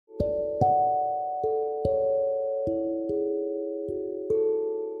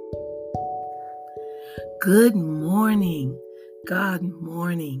Good morning. God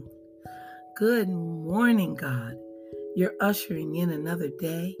morning. Good morning, God. You're ushering in another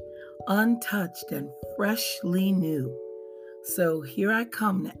day, untouched and freshly new. So here I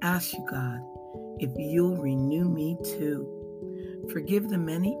come to ask you, God, if you'll renew me too. Forgive the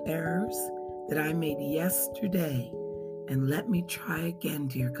many errors that I made yesterday, and let me try again,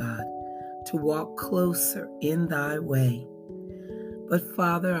 dear God, to walk closer in thy way. But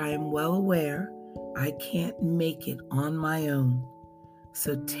Father, I am well aware I can't make it on my own.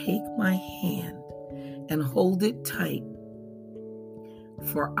 So take my hand and hold it tight,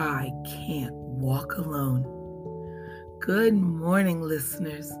 for I can't walk alone. Good morning,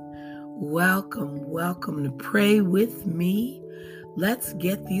 listeners. Welcome to Pray With Me. Let's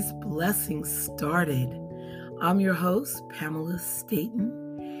get these blessings started. I'm your host, Pamela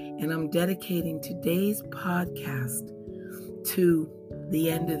Staten, and I'm dedicating today's podcast to the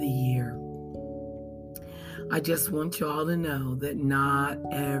end of the year. I just want you all to know that not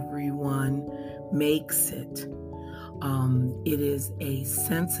everyone makes it. It is a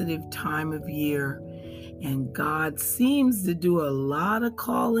sensitive time of year, and God seems to do a lot of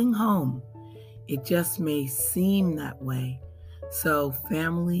calling home. It just may seem that way. So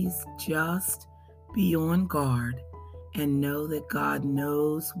families, just be on guard and know that God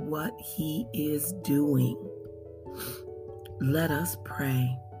knows what He is doing. Let us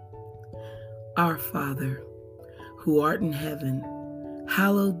pray. Our Father, who art in heaven,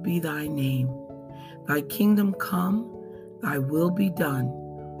 hallowed be thy name. Thy kingdom come, thy will be done,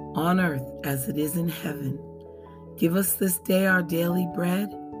 on earth as it is in heaven. Give us this day our daily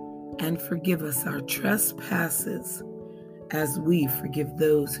bread, and forgive us our trespasses, as we forgive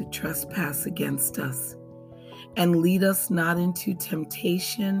those who trespass against us. And lead us not into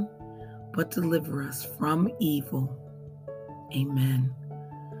temptation, but deliver us from evil. Amen.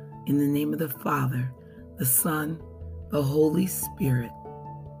 In the name of the Father, the Son, the Holy Spirit.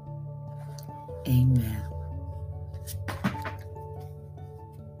 Amen.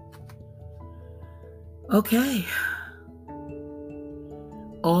 Okay.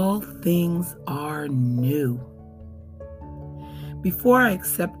 All things are new. Before I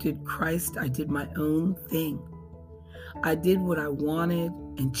accepted Christ, I did my own thing. I did what I wanted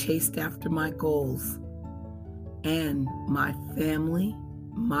and chased after my goals. And my family,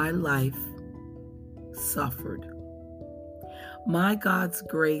 my life, suffered. My God's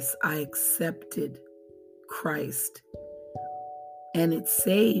grace, I accepted Christ, and it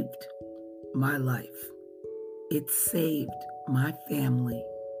saved my life. It saved my family.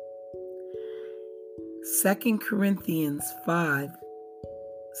 2 Corinthians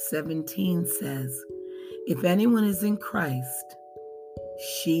 5:17 says, if anyone is in Christ,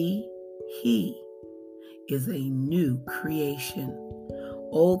 he is a new creation.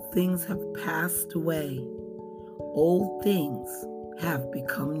 Old things have passed away. Old things have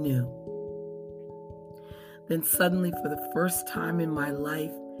become new. Then suddenly, for the first time in my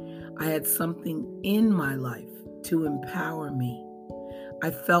life, I had something in my life to empower me.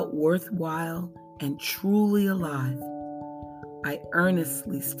 I felt worthwhile and truly alive. I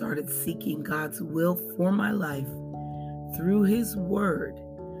earnestly started seeking God's will for my life. Through His Word,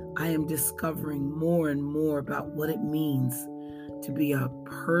 I am discovering more and more about what it means to be a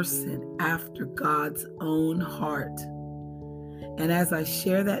person after God's own heart. And as I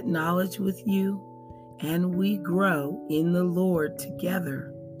share that knowledge with you and we grow in the Lord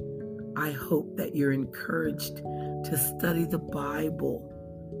together, I hope that you're encouraged to study the Bible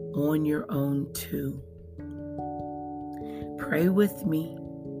on your own too. Pray with me.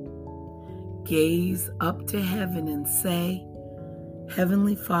 Gaze up to heaven and say,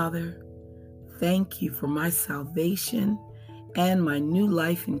 Heavenly Father, thank you for my salvation and my new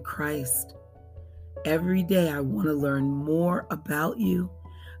life in Christ. Every day I want to learn more about you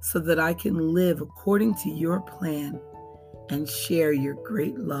so that I can live according to your plan and share your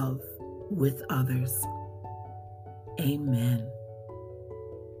great love with others. Amen.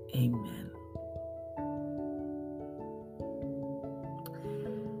 Amen.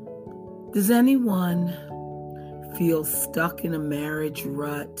 Does anyone feel stuck in a marriage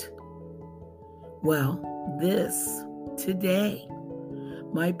rut? Well, today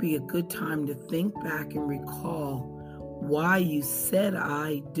might be a good time to think back and recall why you said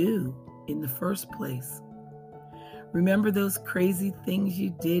I do in the first place. Remember those crazy things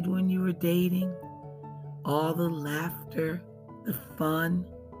you did when you were dating? All the laughter, the fun.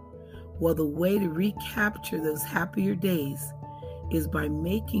 Well, the way to recapture those happier days is by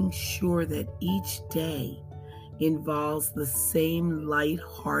making sure that each day involves the same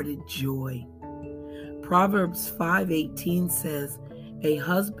light-hearted joy. Proverbs 5:18 says, a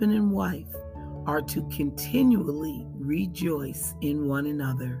husband and wife are to continually rejoice in one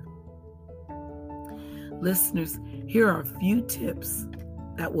another. Listeners, here are a few tips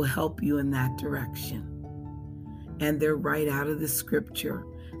that will help you in that direction. And they're right out of the scripture,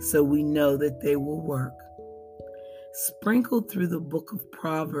 so we know that they will work. Sprinkled through the book of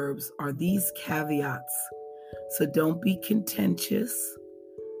Proverbs are these caveats. So don't be contentious.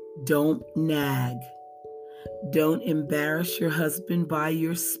 Don't nag. Don't embarrass your husband by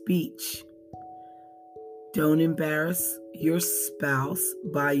your speech. Don't embarrass your spouse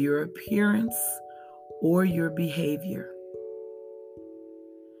by your appearance or your behavior.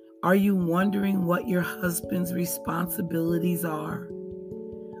 Are you wondering what your husband's responsibilities are?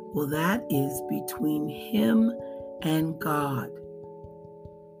 Well, that is between him and God.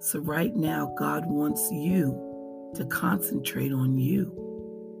 So right now, God wants you to concentrate on you.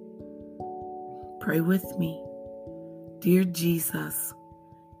 Pray with me. Dear Jesus,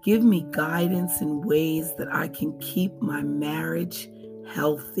 give me guidance in ways that I can keep my marriage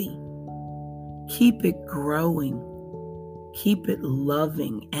healthy. Keep it growing. Keep it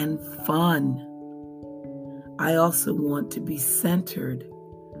loving and fun. I also want to be centered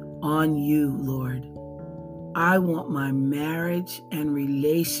on you, Lord. I want my marriage and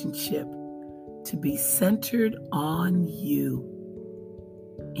relationship to be centered on you.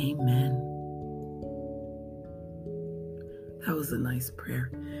 Amen. That was a nice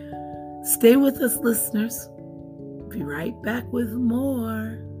prayer. Stay with us, listeners. Be right back with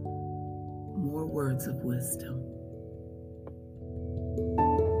more words of wisdom.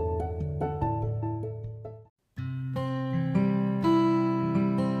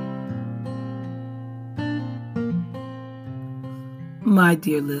 My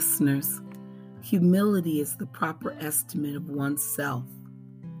dear listeners, humility is the proper estimate of oneself.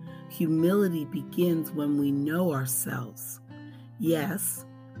 Humility begins when we know ourselves. Yes,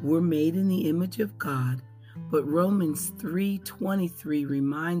 we're made in the image of God, but Romans 3:23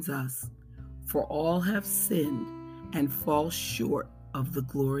 reminds us, for all have sinned and fall short of the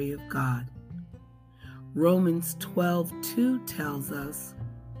glory of God. Romans 12:2 tells us,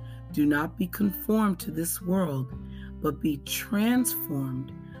 do not be conformed to this world, but be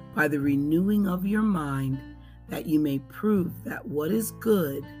transformed by the renewing of your mind, that you may prove that what is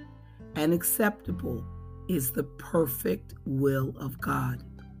good and acceptable is the perfect will of God.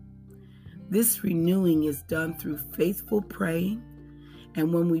 This renewing is done through faithful praying,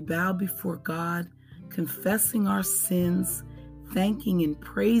 and when we bow before God, confessing our sins, thanking and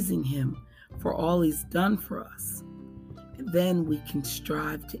praising Him for all He's done for us. Then we can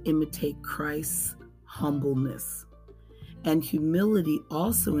strive to imitate Christ's humbleness. And humility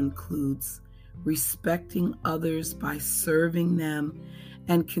also includes respecting others by serving them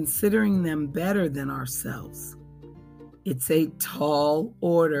and considering them better than ourselves. It's a tall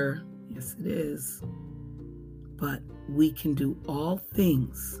order. Yes, it is. But we can do all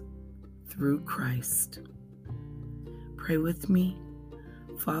things through Christ. Pray with me.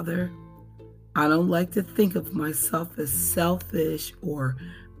 Father, I don't like to think of myself as selfish or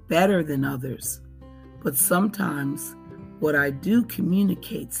better than others, but sometimes what I do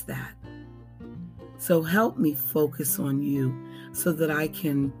communicates that. So help me focus on you so that I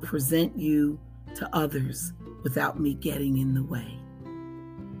can present you to others without me getting in the way.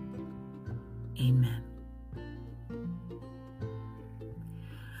 Amen.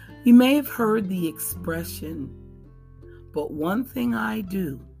 You may have heard the expression, but one thing I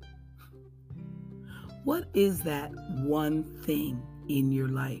do. What is that one thing in your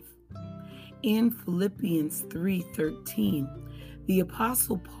life? In Philippians 3:13, the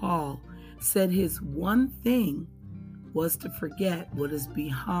Apostle Paul said his one thing was to forget what is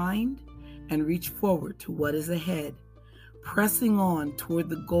behind and reach forward to what is ahead, pressing on toward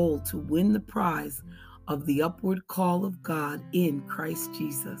the goal to win the prize of the upward call of God in Christ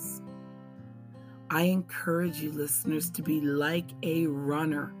Jesus. I encourage you, listeners, to be like a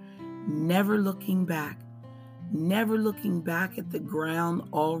runner, never looking back at the ground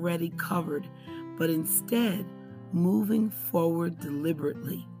already covered, but instead moving forward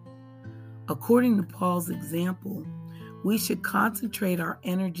deliberately. According to Paul's example, we should concentrate our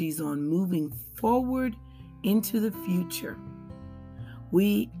energies on moving forward into the future.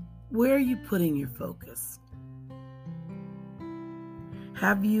 Where are you putting your focus?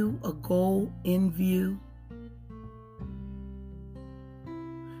 Have you a goal in view?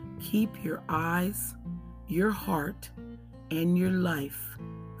 Keep your eyes, your heart, and your life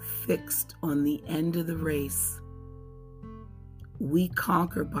fixed on the end of the race. We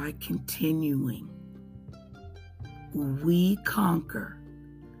conquer by continuing. We conquer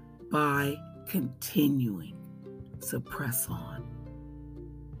by continuing. So press on.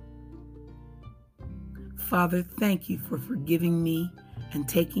 Father, thank you for forgiving me and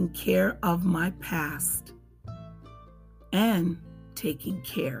taking care of my past and taking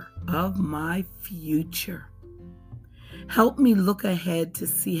care of my future. Help me look ahead to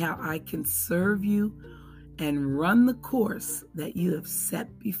see how I can serve you and run the course that you have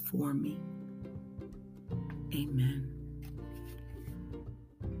set before me. Amen.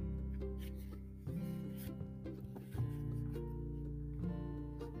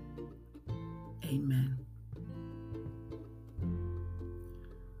 Amen.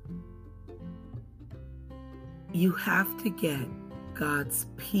 You have to get God's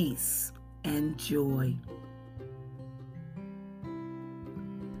peace and joy.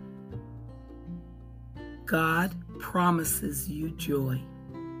 God promises you joy.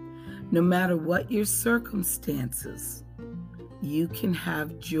 No matter what your circumstances, you can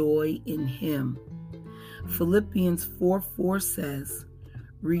have joy in Him. Philippians 4:4 says,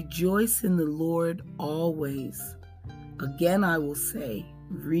 "Rejoice in the Lord always. Again, I will say,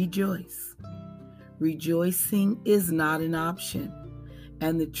 rejoice." Rejoicing is not an option.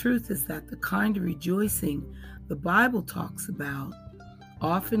 And the truth is that the kind of rejoicing the Bible talks about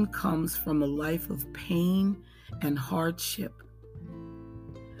often comes from a life of pain and hardship.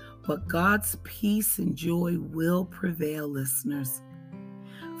 But God's peace and joy will prevail, listeners.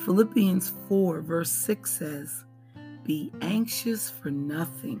 Philippians 4 verse 6 says, "Be anxious for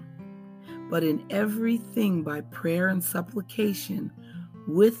nothing, but in everything by prayer and supplication,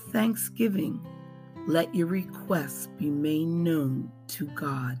 with thanksgiving, let your requests be made known to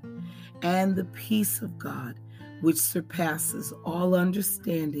God, and the peace of God, which surpasses all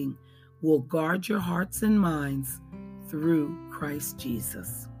understanding, will guard your hearts and minds through Christ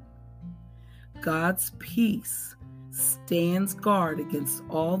Jesus." God's peace stands guard against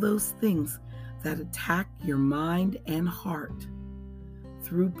all those things that attack your mind and heart.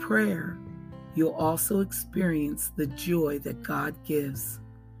 Through prayer, you'll also experience the joy that God gives.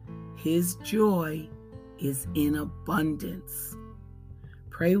 His joy is in abundance.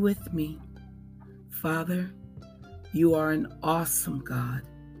 Pray with me. Father, you are an awesome God.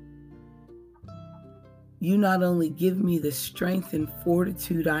 You not only give me the strength and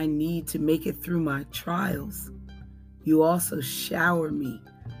fortitude I need to make it through my trials, you also shower me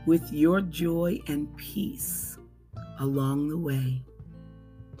with your joy and peace along the way.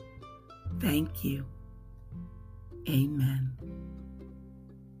 Thank you. Amen.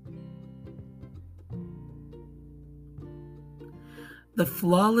 The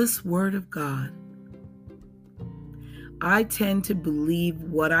flawless Word of God. I tend to believe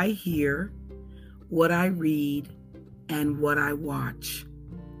what I hear, what I read, and what I watch.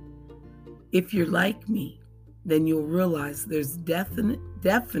 If you're like me, then you'll realize there's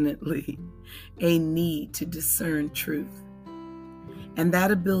definitely a need to discern truth. And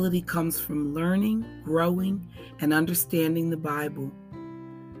that ability comes from learning, growing, and understanding the Bible.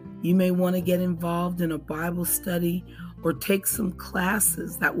 You may want to get involved in a Bible study or take some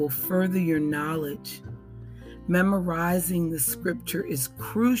classes that will further your knowledge. Memorizing the scripture is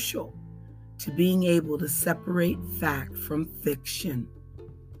crucial to being able to separate fact from fiction.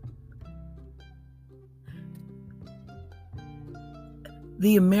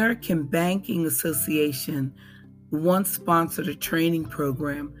 The American Banking Association once sponsored a training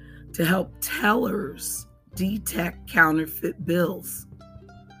program to help tellers detect counterfeit bills.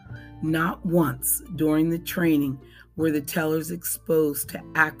 Not once during the training were the tellers exposed to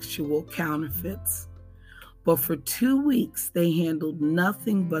actual counterfeits. But for 2 weeks, they handled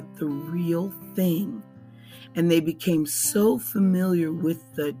nothing but the real thing. And they became so familiar with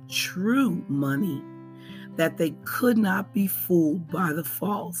the true money that they could not be fooled by the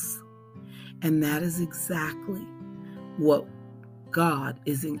false. And that is exactly what God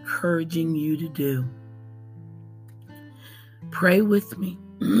is encouraging you to do. Pray with me.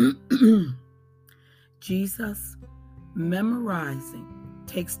 Jesus, memorizing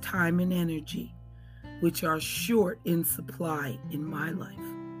takes time and energy, which are short in supply in my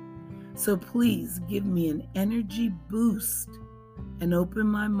life. So please give me an energy boost and open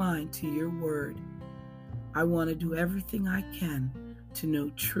my mind to your word. I want to do everything I can to know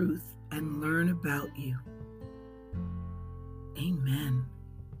truth and learn about you. Amen.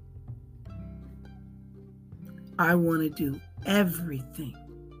 I want to do everything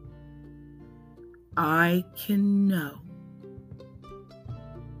I can know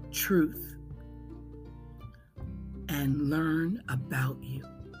truth and learn about you.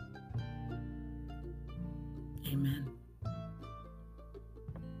 Amen.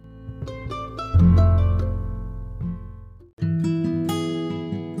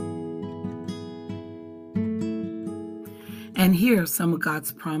 And here are some of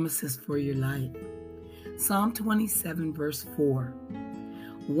God's promises for your life. Psalm 27, verse 4.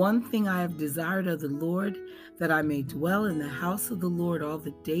 One thing I have desired of the Lord, that I may dwell in the house of the Lord all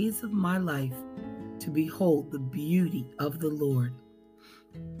the days of my life, to behold the beauty of the Lord.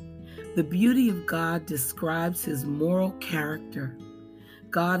 The beauty of God describes his moral character.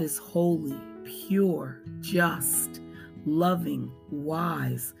 God is holy, pure, just, loving,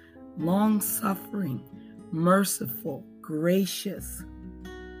 wise, long-suffering, merciful, gracious,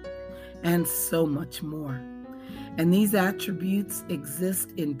 and so much more. And these attributes exist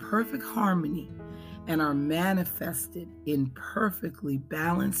in perfect harmony and are manifested in perfectly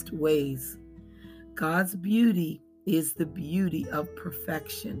balanced ways. God's beauty is the beauty of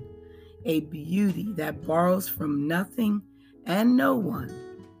perfection, a beauty that borrows from nothing and no one,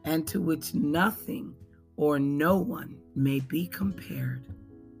 and to which nothing or no one may be compared.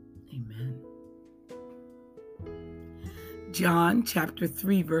 Amen. John chapter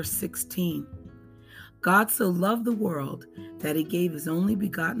 3, verse 16. God so loved the world that he gave his only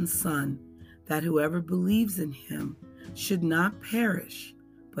begotten Son, that whoever believes in him should not perish,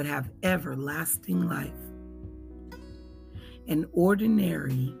 but have everlasting life. An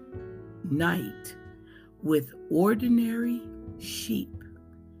ordinary night with ordinary sheep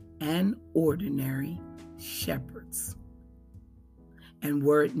and ordinary shepherds. And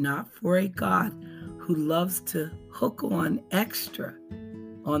were it not for a God who loves to hook on extra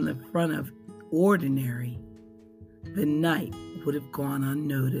on the front of ordinary, the night would have gone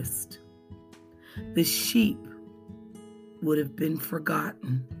unnoticed. The sheep would have been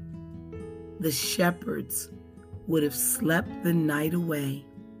forgotten. The shepherds would have slept the night away.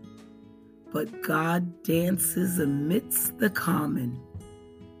 But God dances amidst the common,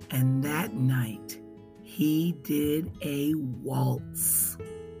 and that night he did a waltz.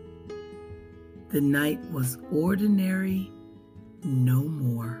 The night was ordinary no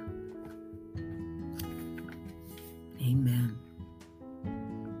more. Amen.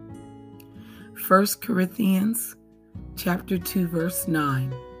 1 Corinthians chapter 2, verse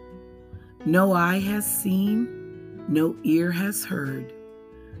 9. No eye has seen, no ear has heard,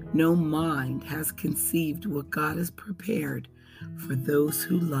 no mind has conceived what God has prepared for those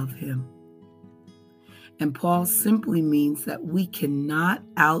who love him. And Paul simply means that we cannot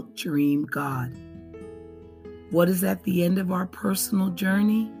outdream God. What is at the end of our personal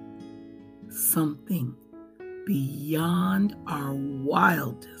journey? Something beyond our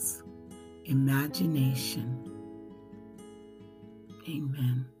wildest imagination.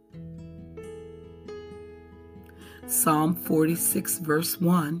 Amen. Psalm 46, verse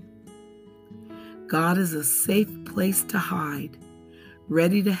 1. God is a safe place to hide,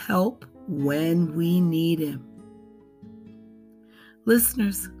 ready to help when we need him.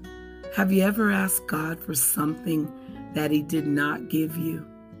 Listeners, have you ever asked God for something that he did not give you?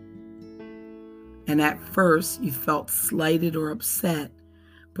 And at first you felt slighted or upset,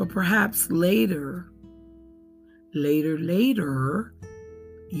 but perhaps later,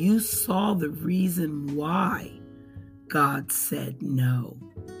 you saw the reason why God said no.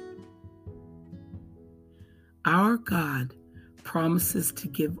 Our God promises to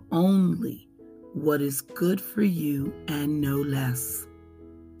give only what is good for you and no less.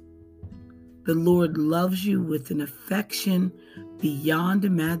 The Lord loves you with an affection beyond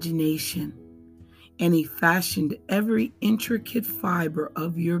imagination, and he fashioned every intricate fiber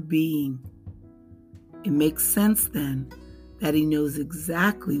of your being. It makes sense then that he knows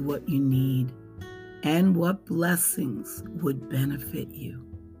exactly what you need and what blessings would benefit you.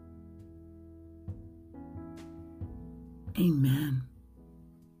 Amen.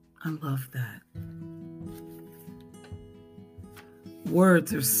 I love that.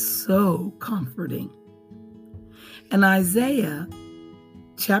 Words are so comforting. In Isaiah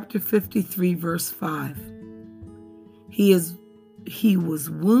chapter 53, verse 5, he was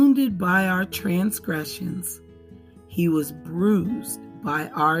wounded by our transgressions. He was bruised by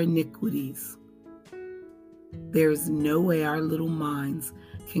our iniquities. There is no way our little minds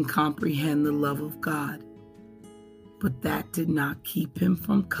can comprehend the love of God. But that did not keep him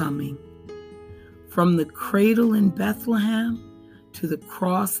from coming. From the cradle in Bethlehem to the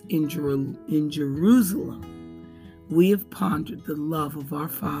cross in Jerusalem, we have pondered the love of our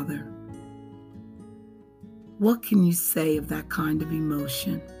Father. What can you say of that kind of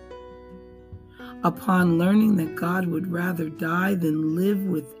emotion? Upon learning that God would rather die than live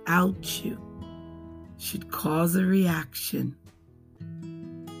without you, should cause a reaction.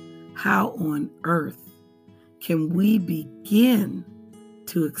 How on earth can we begin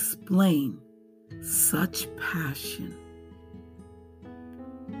to explain such passion?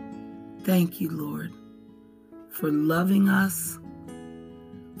 Thank you, Lord, for loving us,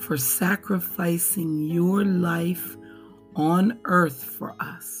 for sacrificing your life on earth for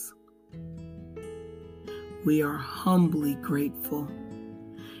us. We are humbly grateful,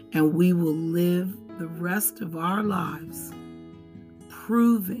 and we will live the rest of our lives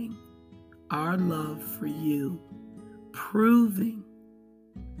proving our love for you, proving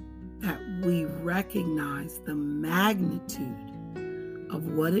that we recognize the magnitude of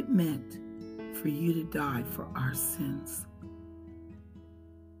what it meant for you to die for our sins.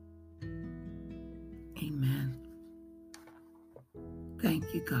 Amen.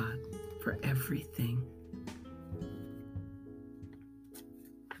 Thank you, God, for everything.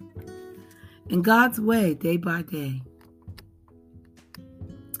 In God's way, day by day.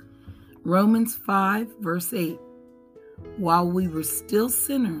 Romans 5, verse 8. While we were still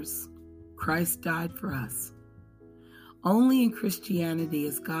sinners, Christ died for us. Only in Christianity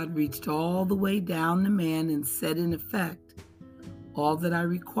has God reached all the way down to man and said in effect, all that I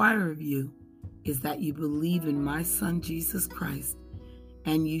require of you is that you believe in my Son Jesus Christ,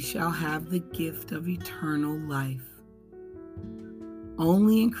 and you shall have the gift of eternal life.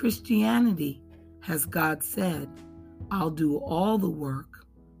 Only in Christianity has God said, I'll do all the work,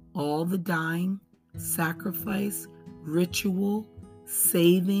 all the dying, sacrifice, ritual,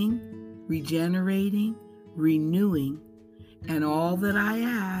 saving, regenerating, renewing, and all that I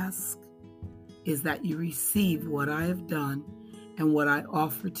ask is that you receive what I have done and what I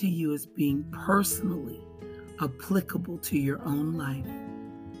offer to you as being personally applicable to your own life.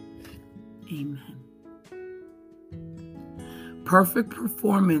 Amen. Perfect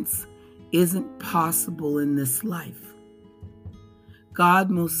performance isn't possible in this life. God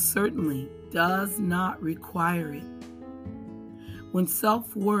most certainly does not require it. When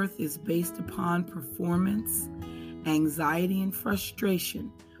self-worth is based upon performance, anxiety and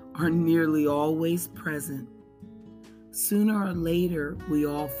frustration are nearly always present. Sooner or later, we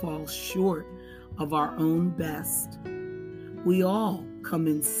all fall short of our own best. We all come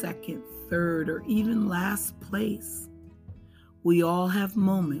in second, third, or even last place. We all have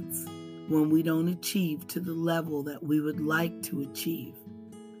moments when we don't achieve to the level that we would like to achieve.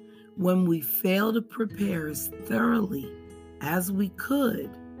 When we fail to prepare as thoroughly as we could,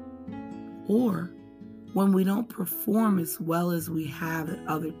 or when we don't perform as well as we have at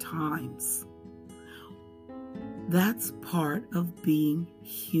other times. That's part of being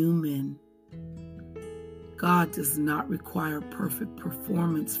human. God does not require perfect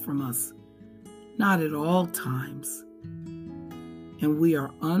performance from us, not at all times. And we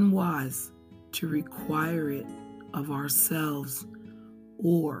are unwise to require it of ourselves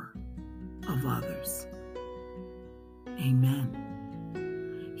or of others.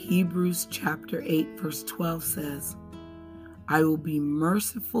 Amen. Hebrews chapter 8, verse 12 says, I will be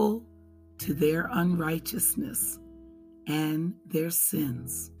merciful to their unrighteousness and their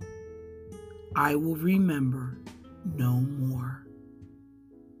sins. I will remember no more.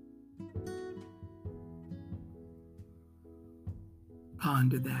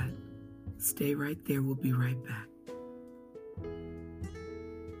 Ponder that. Stay right there. We'll be right back.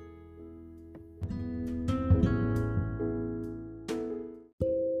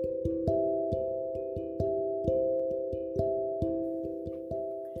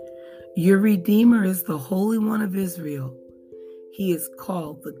 Your Redeemer is the Holy One of Israel. He is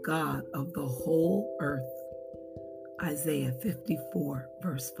called the God of the whole earth. Isaiah 54,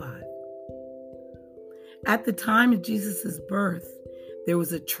 verse 5. At the time of Jesus' birth, there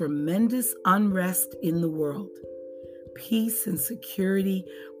was a tremendous unrest in the world. Peace and security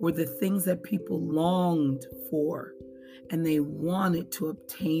were the things that people longed for, and they wanted to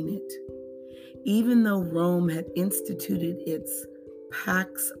obtain it. Even though Rome had instituted its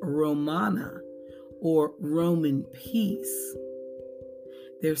Pax Romana, or Roman peace,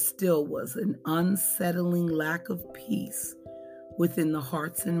 there still was an unsettling lack of peace within the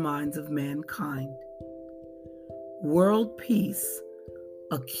hearts and minds of mankind. World peace,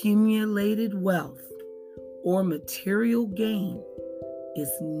 accumulated wealth, or material gain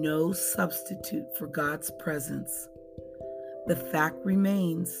is no substitute for God's presence. The fact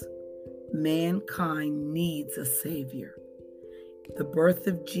remains, mankind needs a Savior. The birth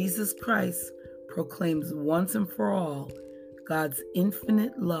of Jesus Christ proclaims once and for all God's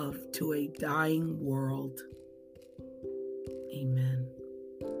infinite love to a dying world. Amen.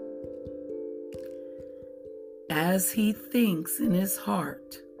 As he thinks in his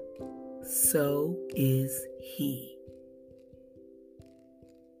heart, so is he.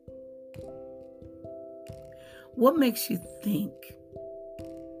 What makes you think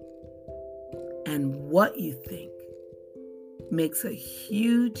and what you think makes a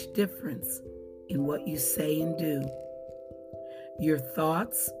huge difference in what you say and do. Your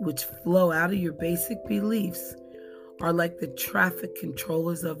thoughts, which flow out of your basic beliefs, are like the traffic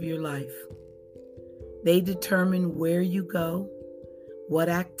controllers of your life. They determine where you go, what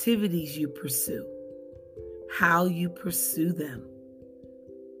activities you pursue, how you pursue them,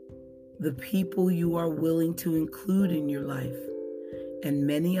 the people you are willing to include in your life, and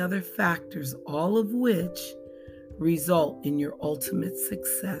many other factors, all of which result in your ultimate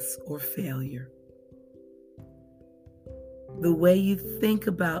success or failure. The way you think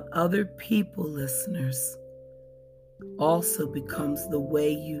about other people, listeners, also becomes the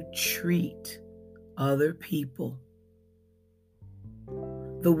way you treat other people.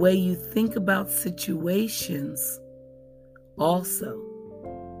 The way you think about situations also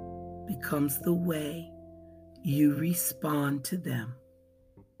becomes the way you respond to them.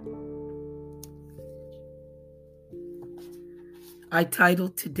 I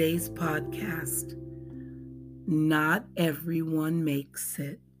titled today's podcast, Not Everyone Makes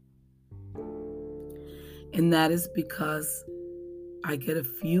It. And that is because I get a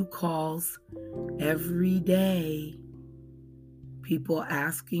few calls every day, people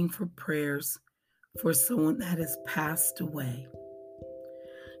asking for prayers for someone that has passed away.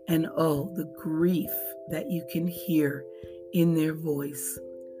 And oh, the grief that you can hear in their voice.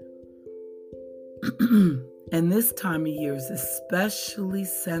 And this time of year is especially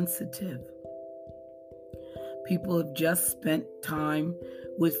sensitive. People have just spent time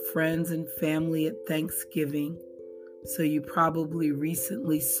with friends and family at Thanksgiving, so you probably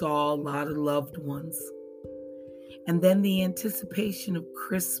recently saw a lot of loved ones. And then the anticipation of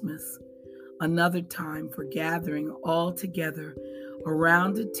Christmas, another time for gathering all together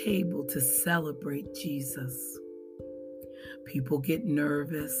around a table to celebrate Jesus. People get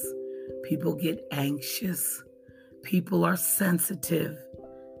nervous. People get anxious. People are sensitive.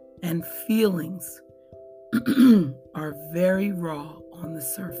 And feelings are very raw on the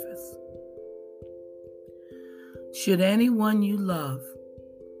surface. Should anyone you love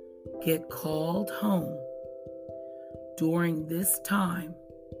get called home during this time,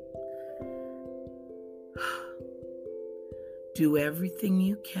 do everything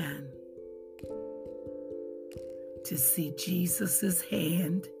you can to see Jesus'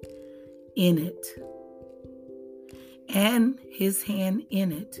 hand in it, and his hand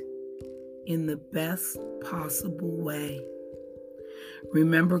in it in the best possible way.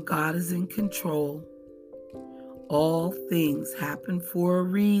 Remember, God is in control. All things happen for a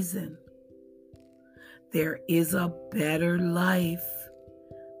reason. There is a better life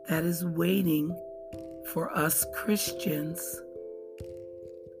that is waiting for us Christians.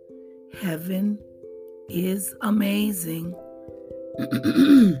 Heaven is amazing.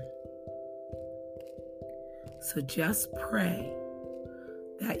 So just pray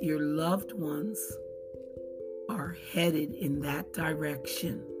that your loved ones are headed in that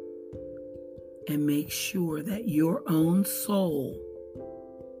direction, and make sure that your own soul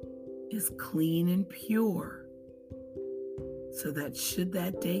is clean and pure, so that should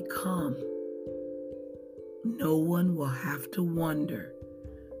that day come, no one will have to wonder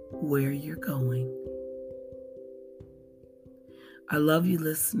where you're going. I love you,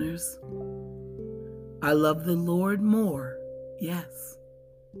 listeners. I love the Lord more, yes,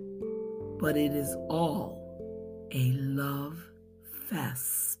 but it is all a love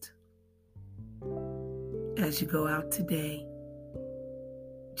fest. As you go out today,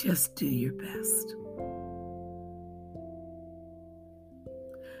 just do your best.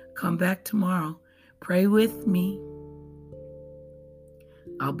 Come back tomorrow. Pray with me.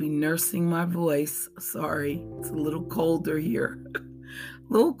 I'll be nursing my voice. Sorry, it's a little colder here.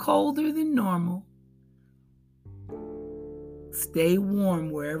 A little colder than normal. Stay warm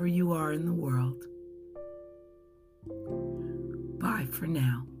wherever you are in the world. Bye for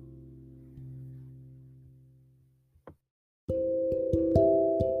now.